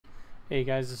Hey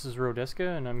guys, this is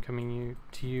Rodeska and I'm coming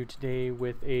to you today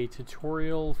with a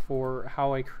tutorial for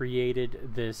how I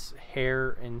created this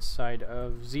hair inside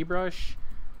of Zbrush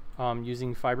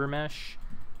using fiber mesh.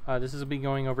 This is be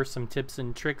going over some tips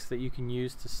and tricks that you can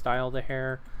use to style the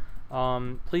hair.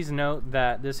 Please note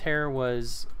that this hair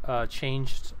was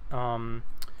changed a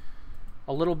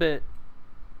little bit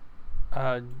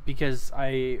because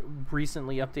I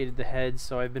recently updated the head,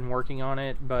 so I've been working on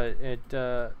it, but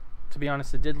to be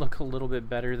honest, it did look a little bit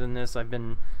better than this. I've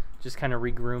been just kind of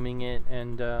re-grooming it,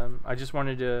 and I just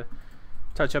wanted to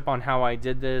touch up on how I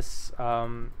did this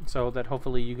so that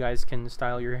hopefully you guys can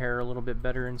style your hair a little bit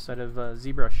better instead of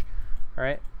Zbrush.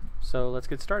 Alright, so let's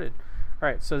get started.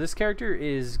 Alright, so this character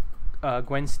is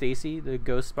Gwen Stacy, the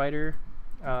ghost spider,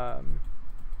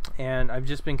 and I've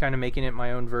just been kind of making it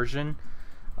my own version,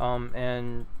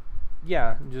 and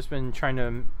yeah, just been trying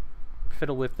to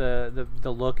fiddle with the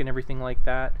look and everything like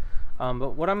that.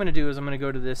 But what I'm going to do is I'm going to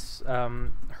go to this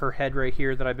her head right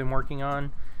here that I've been working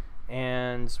on,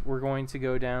 and we're going to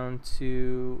go down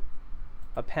to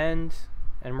append,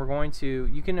 and we're going to,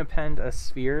 you can append a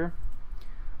sphere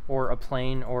or a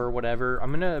plane or whatever.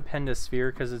 I'm going to append a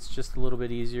sphere because it's just a little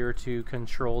bit easier to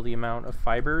control the amount of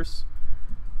fibers,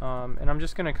 and I'm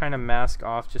just going to kind of mask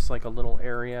off just like a little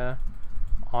area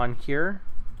on here,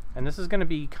 and this is going to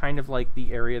be kind of like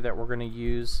the area that we're going to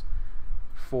use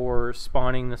for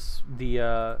spawning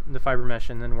the fiber mesh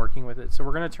and then working with it. So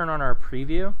we're going to turn on our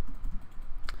preview,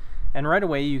 and right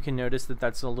away you can notice that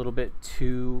that's a little bit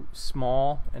too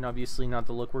small and obviously not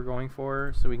the look we're going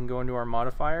for. So we can go into our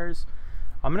modifiers.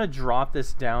 I'm going to drop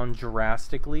this down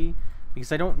drastically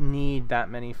because I don't need that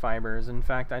many fibers. In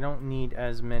fact, I don't need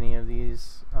as many of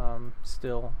these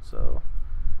still. So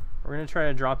we're going to try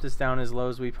to drop this down as low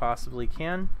as we possibly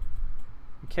can.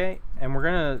 Okay, and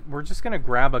we're just gonna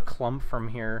grab a clump from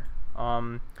here.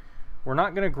 We're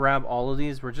not gonna grab all of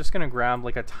these. We're just gonna grab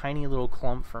like a tiny little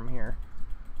clump from here.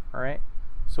 All right.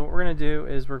 So what we're gonna do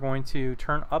is we're going to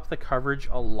turn up the coverage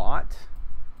a lot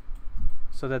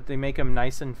so that they make them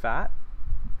nice and fat.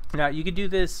 Now you could do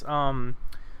this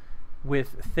with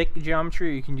thick geometry,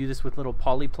 or you can do this with little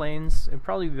polyplanes. It'd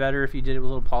probably be better if you did it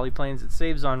with little polyplanes. It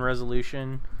saves on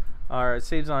resolution, or it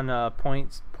saves on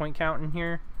point count in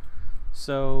here.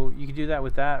 So you can do that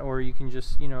with that, or you can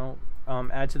just, you know,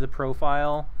 add to the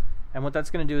profile, and what that's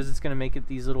going to do is it's going to make it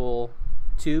these little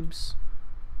tubes,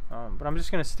 but I'm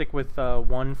just going to stick with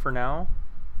one for now,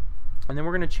 and then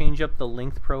we're going to change up the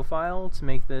length profile to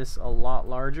make this a lot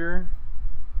larger,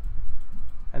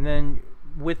 and then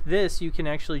with this you can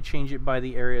actually change it by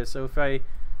the area. So if I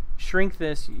shrink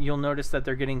this, you'll notice that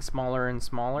they're getting smaller and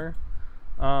smaller,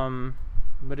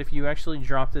 but if you actually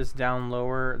drop this down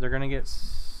lower, they're going to get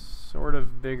sort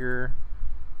of bigger.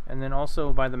 And then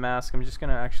also by the mask, I'm just going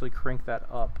to actually crank that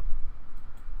up.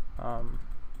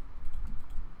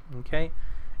 Okay,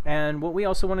 and what we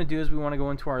also want to do is we want to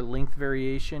go into our length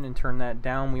variation and turn that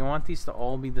down. We want these to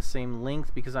all be the same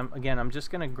length because I'm just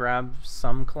going to grab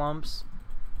some clumps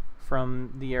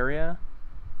from the area,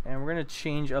 and we're going to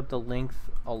change up the length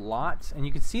a lot, and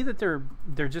you can see that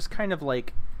they're just kind of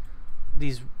like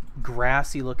these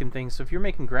grassy looking things. So if you're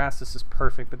making grass, this is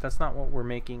perfect, but that's not what we're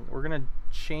making. We're gonna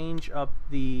change up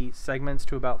the segments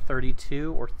to about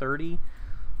 32 or 30.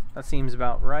 That seems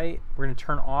about right. We're gonna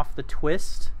turn off the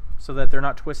twist so that they're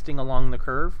not twisting along the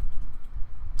curve,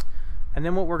 and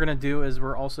then what we're gonna do is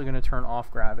we're also gonna turn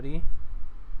off gravity.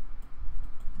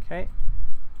 Okay,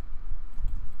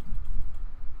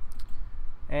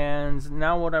 and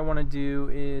now what I want to do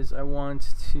is I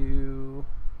want to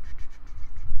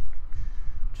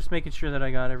just making sure that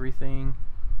I got everything.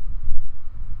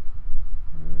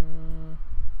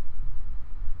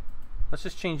 Let's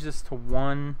just change this to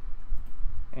 1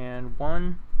 and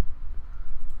 1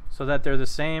 so that they're the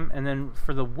same, and then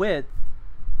for the width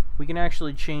we can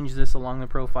actually change this along the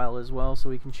profile as well. So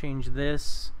we can change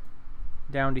this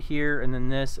down to here, and then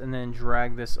this, and then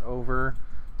drag this over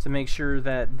to make sure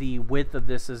that the width of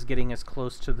this is getting as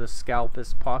close to the scalp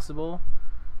as possible.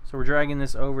 So we're dragging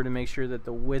this over to make sure that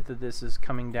the width of this is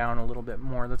coming down a little bit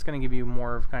more. That's going to give you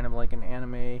more of kind of like an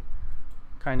anime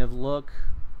kind of look.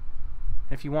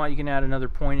 And if you want, you can add another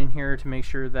point in here to make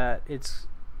sure that it's,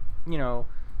 you know,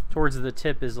 towards the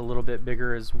tip is a little bit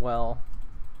bigger as well.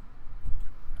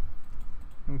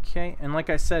 Okay, and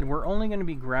like I said, we're only going to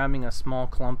be grabbing a small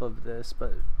clump of this,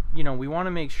 but you know, we want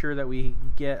to make sure that we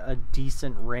get a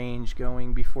decent range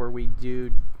going before we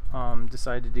do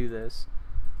decide to do this.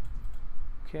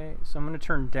 Okay, so I'm going to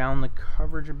turn down the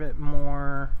coverage a bit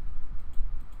more.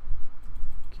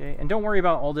 Okay, and don't worry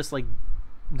about all this like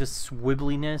this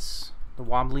wibbliness, the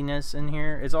wobbliness in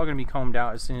here. It's all going to be combed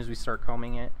out as soon as we start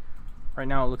combing it. Right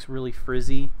now it looks really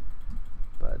frizzy,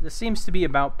 but this seems to be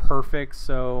about perfect,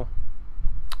 so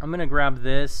I'm gonna grab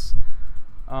this.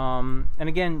 And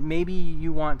again, maybe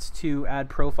you want to add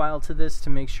profile to this to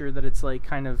make sure that it's like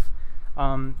kind of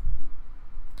to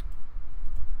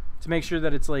make sure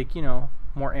that it's like, you know,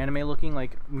 more anime looking.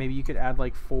 Like maybe you could add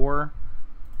like 4,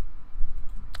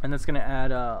 and that's gonna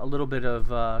add a little bit of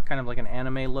kind of like an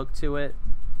anime look to it.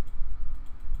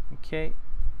 Okay,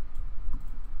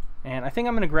 and I think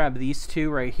I'm gonna grab these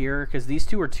 2 right here because these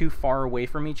 2 are too far away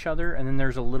from each other, and then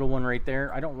there's a little one right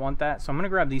there. I don't want that, so I'm gonna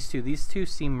grab these 2. These 2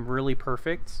 seem really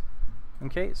perfect.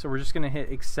 Okay, so we're just gonna hit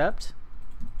accept,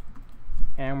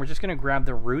 and we're just gonna grab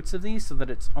the roots of these so that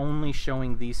it's only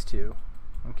showing these 2.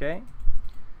 Okay,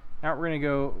 now what we're gonna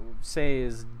go say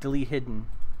is delete hidden.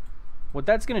 What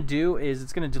that's gonna do is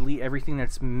it's gonna delete everything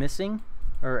that's missing,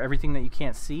 or everything that you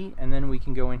can't see, and then we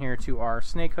can go in here to our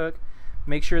snake hook,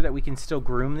 make sure that we can still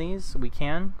groom these. We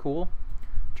can, cool.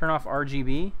 Turn off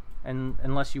RGB, and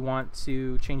unless you want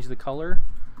to change the color,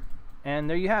 and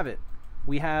there you have it.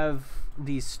 We have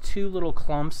these 2 little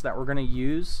clumps that we're gonna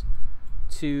use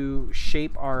to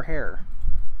shape our hair.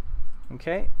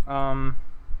 Okay, so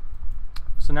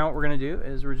now what we're gonna do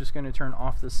is we're just gonna turn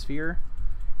off the sphere.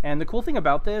 And the cool thing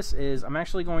about this is I'm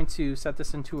actually going to set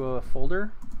this into a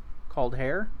folder called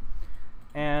hair,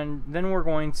 and then we're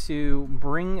going to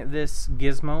bring this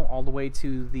gizmo all the way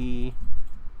to the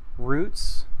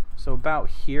roots, so about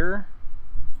here,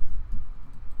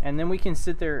 and then we can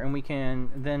sit there and we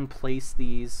can then place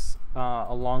these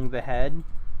along the head,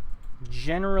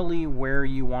 generally where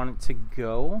you want it to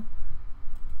go.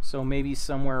 So maybe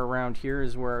somewhere around here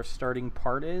is where our starting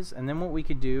part is, and then what we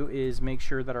could do is make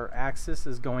sure that our axis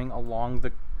is going along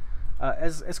the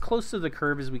as close to the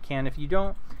curve as we can.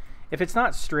 If it's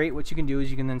not straight, what you can do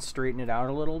is you can then straighten it out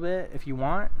a little bit if you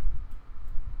want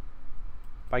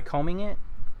by combing it.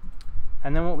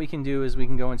 And then what we can do is we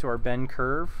can go into our bend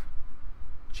curve,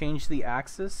 change the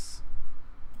axis,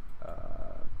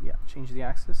 change the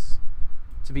axis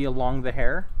to be along the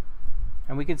hair.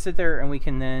 And we can sit there and we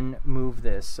can then move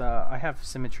this. I have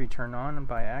symmetry turned on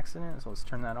by accident, so let's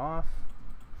turn that off.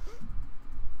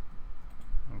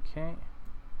 Okay.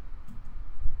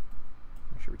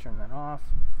 Make sure we turn that off.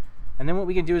 And then what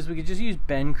we can do is we could just use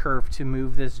bend curve to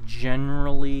move this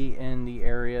generally in the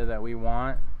area that we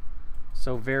want.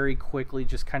 So very quickly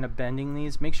just kind of bending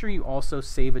these. Make sure you also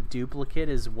save a duplicate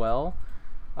as well.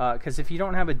 Because if you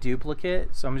don't have a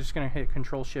duplicate, so I'm just going to hit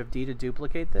Control-Shift-D to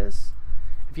duplicate this.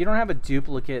 If you don't have a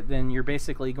duplicate, then you're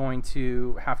basically going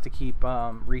to have to keep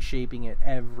reshaping it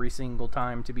every single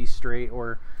time to be straight,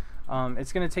 or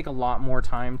it's going to take a lot more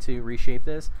time to reshape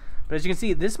this. But as you can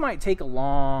see, this might take a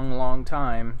long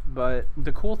time, but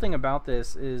the cool thing about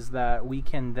this is that we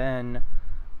can then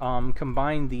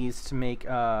combine these to make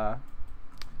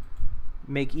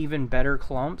even better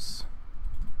clumps.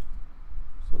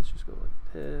 So let's just go like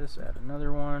this, add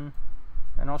another one,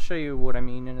 and I'll show you what I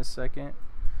mean in a second.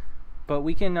 But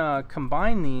we can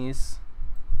combine these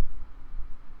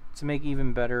to make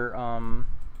even better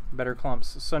better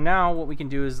clumps. So now what we can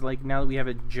do is, like, now that we have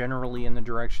it generally in the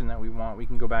direction that we want, we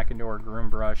can go back into our groom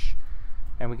brush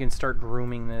and we can start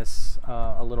grooming this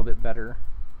a little bit better.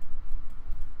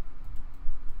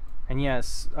 And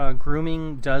yes,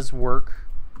 grooming does work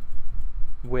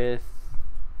with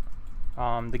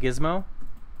the gizmo.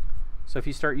 So if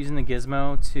you start using the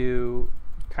gizmo to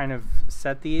kind of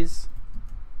set these,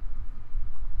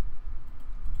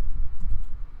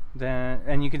 then,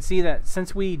 and you can see that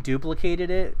since we duplicated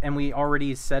it and we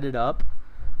already set it up,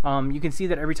 you can see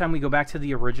that every time we go back to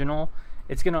the original,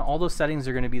 it's gonna, all those settings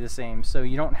are gonna be the same. So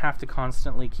you don't have to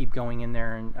constantly keep going in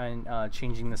there and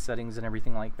changing the settings and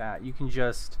everything like that. You can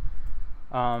just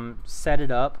set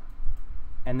it up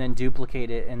and then duplicate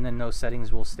it, and then those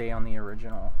settings will stay on the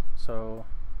original. So,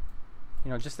 you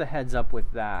know, just a heads up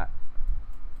with that.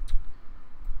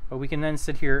 But we can then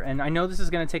sit here, and I know this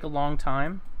is gonna take a long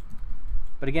time,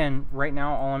 but again, right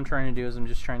now all I'm trying to do is I'm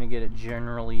just trying to get it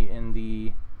generally in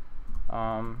the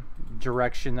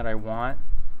direction that I want,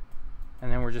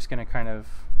 and then we're just going to kind of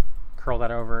curl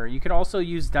that over. You could also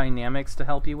use dynamics to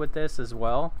help you with this as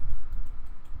well,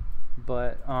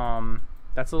 but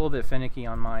that's a little bit finicky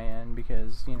on my end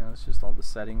because, you know, it's just all the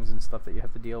settings and stuff that you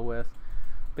have to deal with.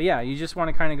 But yeah, you just want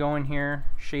to kind of go in here,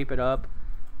 shape it up,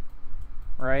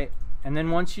 right? And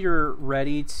then once you're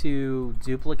ready to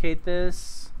duplicate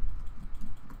this,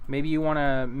 maybe you want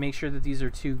to make sure that these are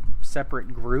two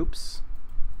separate groups.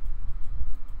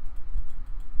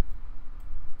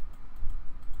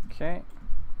 Okay,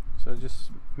 so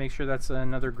just make sure that's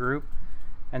another group,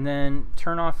 and then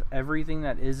turn off everything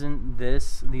that isn't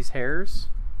these hairs.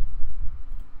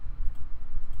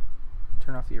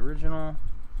 turn off the original.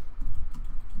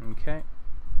 Okay,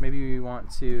 maybe we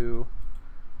want to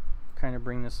kind of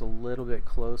bring this a little bit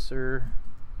closer,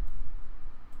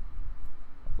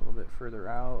 a little bit further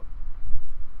out,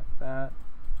 like that.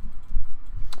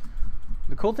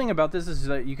 The cool thing about this is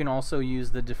that you can also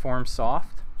use the deform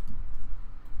soft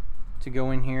to go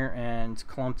in here and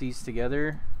clump these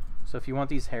together. So if you want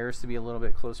these hairs to be a little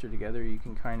bit closer together, you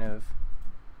can kind of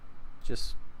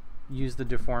just use the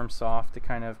deform soft to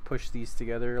kind of push these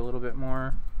together a little bit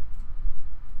more.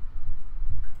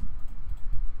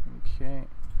 Okay.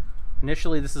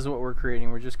 Initially, this is what we're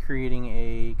creating. We're just creating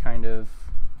a kind of,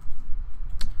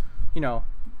 you know,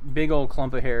 big old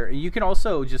clump of hair. You can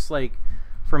also just like,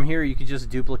 from here, you could just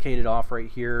duplicate it off right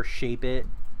here, shape it,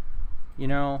 you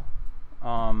know.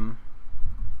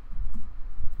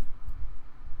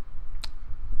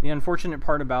 The unfortunate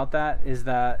part about that is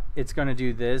that it's going to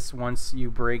do this once you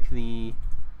break the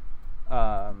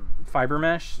fiber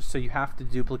mesh, so you have to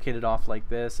duplicate it off like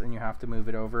this, and you have to move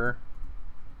it over.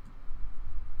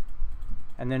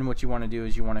 And then what you want to do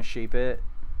is you want to shape it,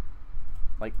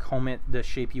 like comb it the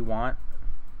shape you want.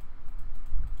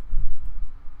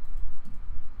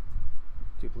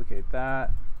 Duplicate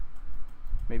that.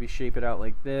 Maybe shape it out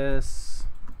like this.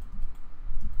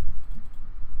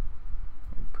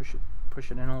 Push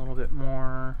it in a little bit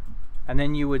more. And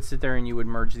then you would sit there and you would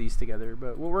merge these together.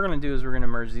 But what we're going to do is we're going to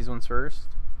merge these ones first.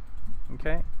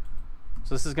 Okay?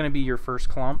 So this is going to be your first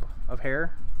clump of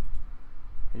hair.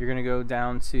 You're going to go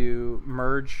down to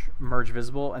merge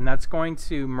visible, and that's going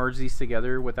to merge these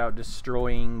together without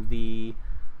destroying the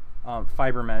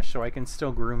fiber mesh. So I can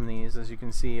still groom these. As you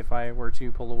can see, if I were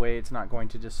to pull away, it's not going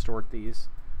to distort these.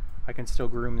 I can still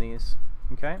groom these.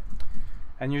 Okay?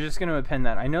 And you're just going to append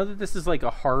that. I know that this is like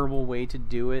a horrible way to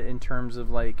do it in terms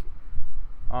of like,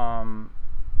 you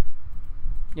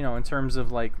know, in terms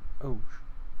of like, oh,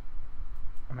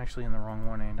 I'm actually in the wrong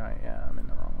one, ain't I? Yeah, I'm in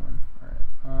the wrong one. All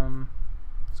right.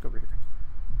 Let's go over here.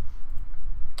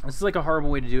 This is like a horrible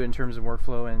way to do it in terms of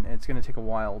workflow, and it's going to take a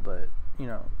while, but you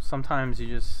know, sometimes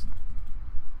you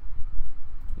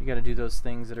got to do those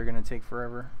things that are going to take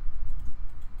forever.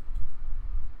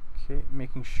 Okay,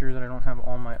 making sure that I don't have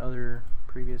all my other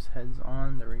previous heads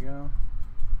on. There we go.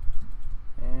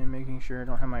 And making sure I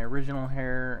don't have my original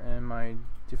hair and my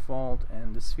default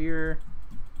and the sphere.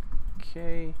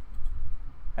 Okay.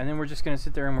 And then we're just going to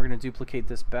sit there and we're going to duplicate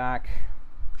this back.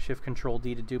 Shift Control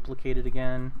D to duplicate it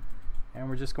again. And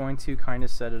we're just going to kind of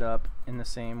set it up in the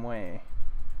same way.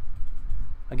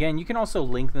 Again, you can also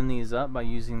lengthen these up by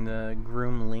using the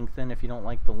groom lengthen. If you don't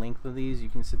like the length of these, you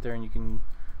can sit there and you can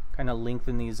kind of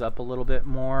lengthen these up a little bit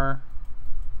more.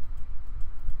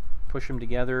 Push them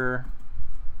together.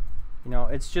 You know,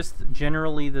 it's just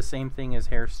generally the same thing as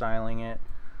hairstyling it.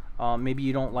 Maybe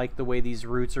you don't like the way these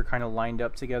roots are kind of lined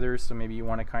up together, so maybe you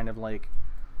want to kind of like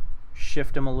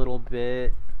shift them a little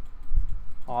bit,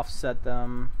 offset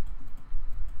them.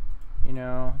 You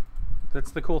know,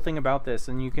 that's the cool thing about this.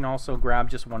 And you can also grab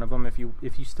just one of them. If you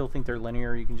still think they're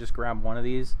linear, you can just grab one of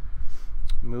these,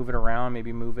 move it around,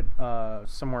 maybe move it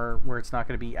somewhere where it's not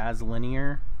going to be as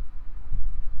linear,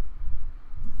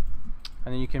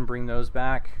 and then you can bring those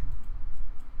back,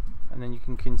 and then you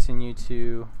can continue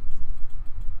to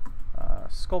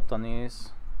sculpt on these.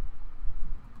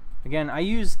 Again, I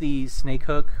use the snake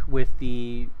hook with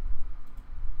the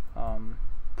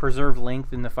preserve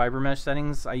length in the fiber mesh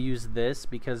settings. I use this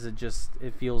because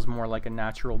it feels more like a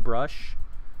natural brush,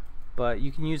 but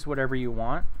you can use whatever you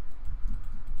want.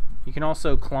 You can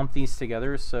also clump these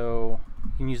together, so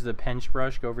you can use the pinch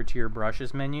brush, go over to your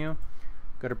brushes menu,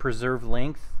 go to preserve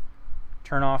length,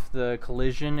 turn off the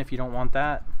collision if you don't want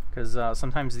that, because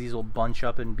sometimes these will bunch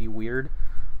up and be weird.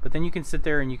 But then you can sit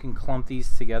there and you can clump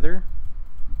these together,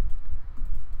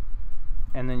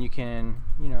 and then you can,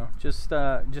 you know, just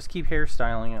keep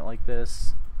hairstyling it like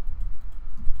this,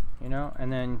 you know,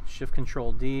 and then Shift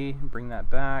Control D, bring that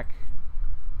back,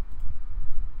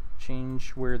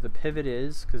 change where the pivot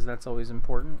is, because that's always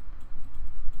important.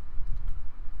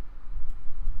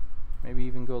 Maybe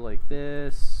even go like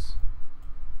this,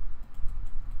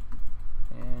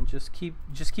 and just keep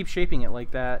shaping it like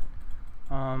that.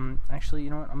 Actually, you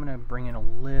know what, I'm gonna bring it a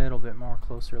little bit more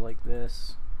closer like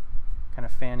this, kind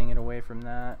of fanning it away from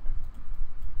that.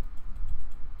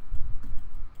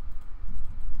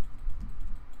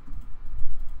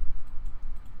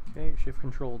 Okay, Shift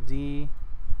Control D,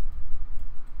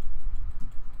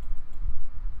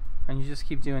 and you just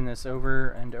keep doing this over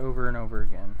and over and over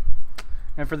again.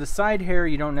 And for the side hair,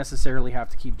 you don't necessarily have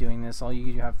to keep doing this. All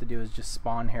you have to do is just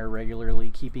spawn hair regularly,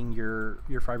 keeping your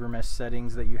fiber mesh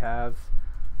settings that you have.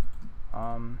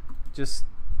 Just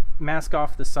mask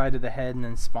off the side of the head and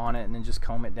then spawn it and then just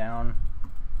comb it down.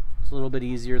 It's a little bit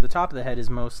easier. The top of the head is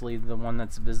mostly the one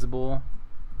that's visible,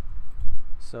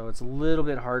 so it's a little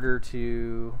bit harder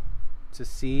to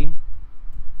see.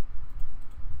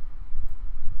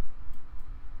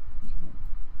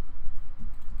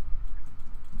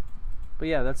 But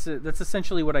yeah, that's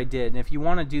essentially what I did. And if you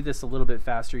want to do this a little bit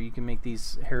faster, you can make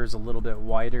these hairs a little bit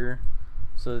wider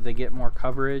so that they get more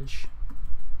coverage.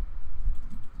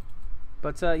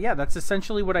 But yeah, that's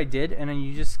essentially what I did, and then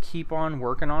you just keep on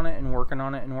working on it and working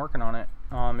on it and working on it.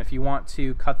 If you want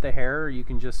to cut the hair, you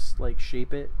can just like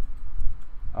shape it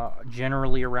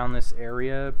generally around this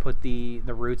area, put the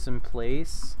roots in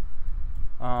place,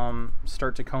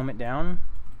 start to comb it down.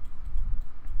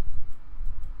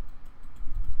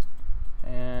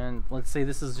 And let's say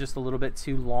this is just a little bit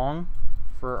too long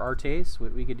for our taste.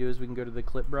 What we could do is we can go to the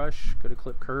clip brush, go to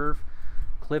clip curve,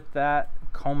 clip that,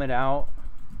 comb it out,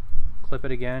 clip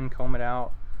it again, comb it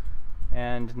out,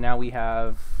 and now we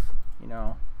have, you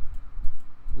know,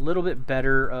 a little bit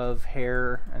better of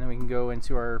hair. And then we can go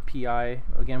into our PI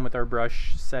again with our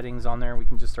brush settings on there. We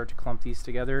can just start to clump these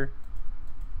together.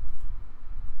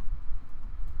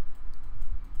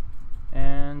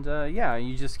 And yeah,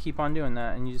 you just keep on doing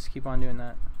that, and you just keep on doing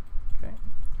that. Okay.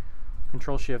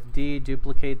 Control Shift D,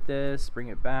 duplicate this, bring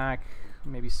it back,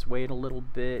 maybe sway it a little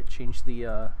bit, change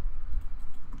the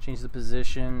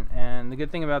position. And the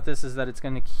good thing about this is that it's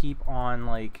going to keep on,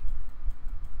 like,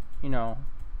 you know,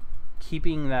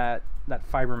 keeping that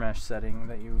fiber mesh setting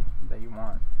that you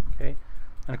want. Okay.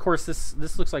 And of course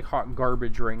this looks like hot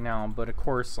garbage right now, but of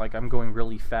course, like, I'm going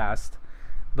really fast.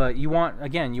 But you want,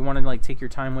 again, you want to like take your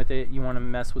time with it. You want to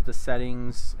mess with the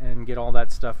settings and get all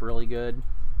that stuff really good.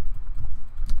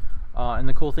 And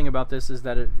the cool thing about this is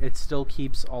that it still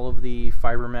keeps all of the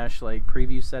fiber mesh like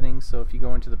preview settings. So if you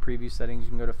go into the preview settings, you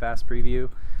can go to fast preview.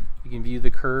 You can view the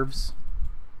curves.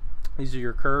 These are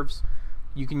your curves.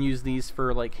 You can use these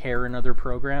for like hair and other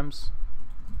programs.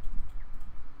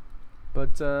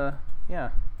 But yeah,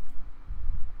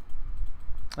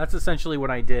 that's essentially what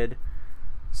I did.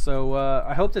 So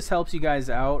I hope this helps you guys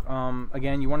out.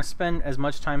 Again, you want to spend as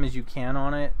much time as you can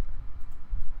on it,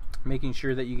 making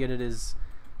sure that you get it as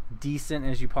decent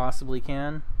as you possibly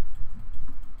can.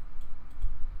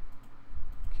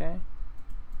 Okay.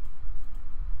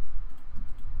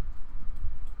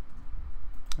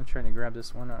 I'm trying to grab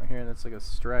this one out here that's like a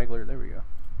straggler. There we go.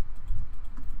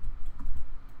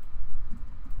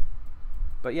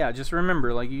 But yeah, just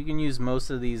remember, like, you can use most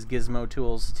of these gizmo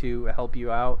tools to help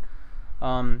you out.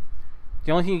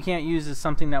 The only thing you can't use is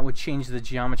something that would change the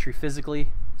geometry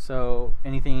physically. So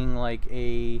anything like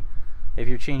if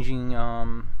you're changing,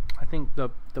 I think the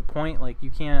point, like, you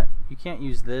can't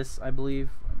use this, I believe.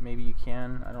 Maybe you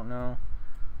can, I don't know.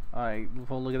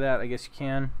 Well, look at that, I guess you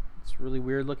can. It's really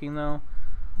weird looking though.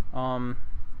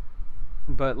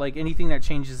 But like anything that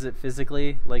changes it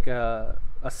physically, like a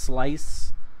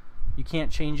slice, you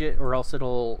can't change it, or else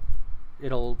it'll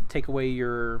take away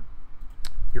your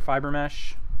fiber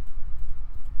mesh.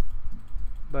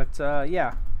 But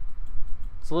yeah,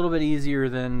 it's a little bit easier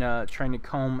than trying to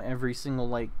comb every single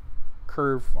like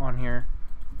curve on here.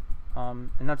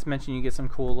 And not to mention you get some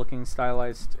cool looking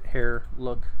stylized hair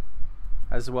look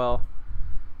as well.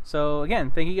 So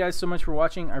again, thank you guys so much for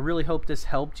watching. I really hope this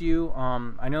helped you.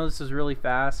 I know this is really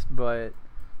fast, but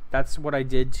that's what I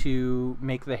did to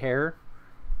make the hair.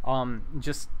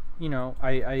 Just, you know,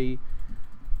 I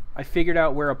figured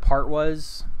out where a part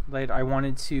was that I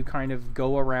wanted to kind of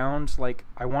go around. Like,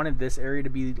 I wanted this area to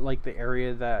be like the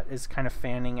area that is kind of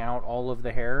fanning out all of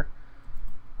the hair,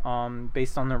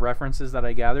 based on the references that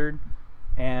I gathered.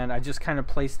 And I just kind of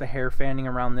placed the hair fanning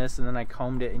around this, and then I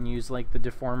combed it and used like the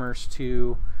deformers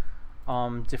to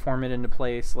deform it into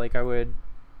place. Like, I would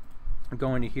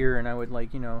go into here and I would,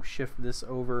 like, you know, shift this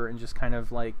over and just kind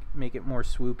of like make it more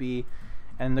swoopy.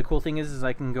 And the cool thing is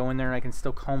I can go in there and I can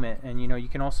still comb it. And, you know, you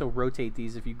can also rotate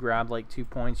these. If you grab like 2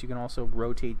 points, you can also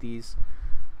rotate these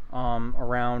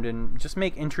around and just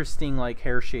make interesting like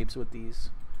hair shapes with these.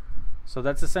 So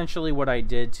that's essentially what I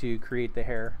did to create the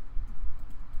hair.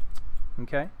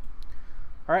 Okay.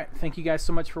 Alright, thank you guys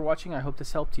so much for watching. I hope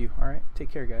this helped you. Alright,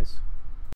 take care, guys.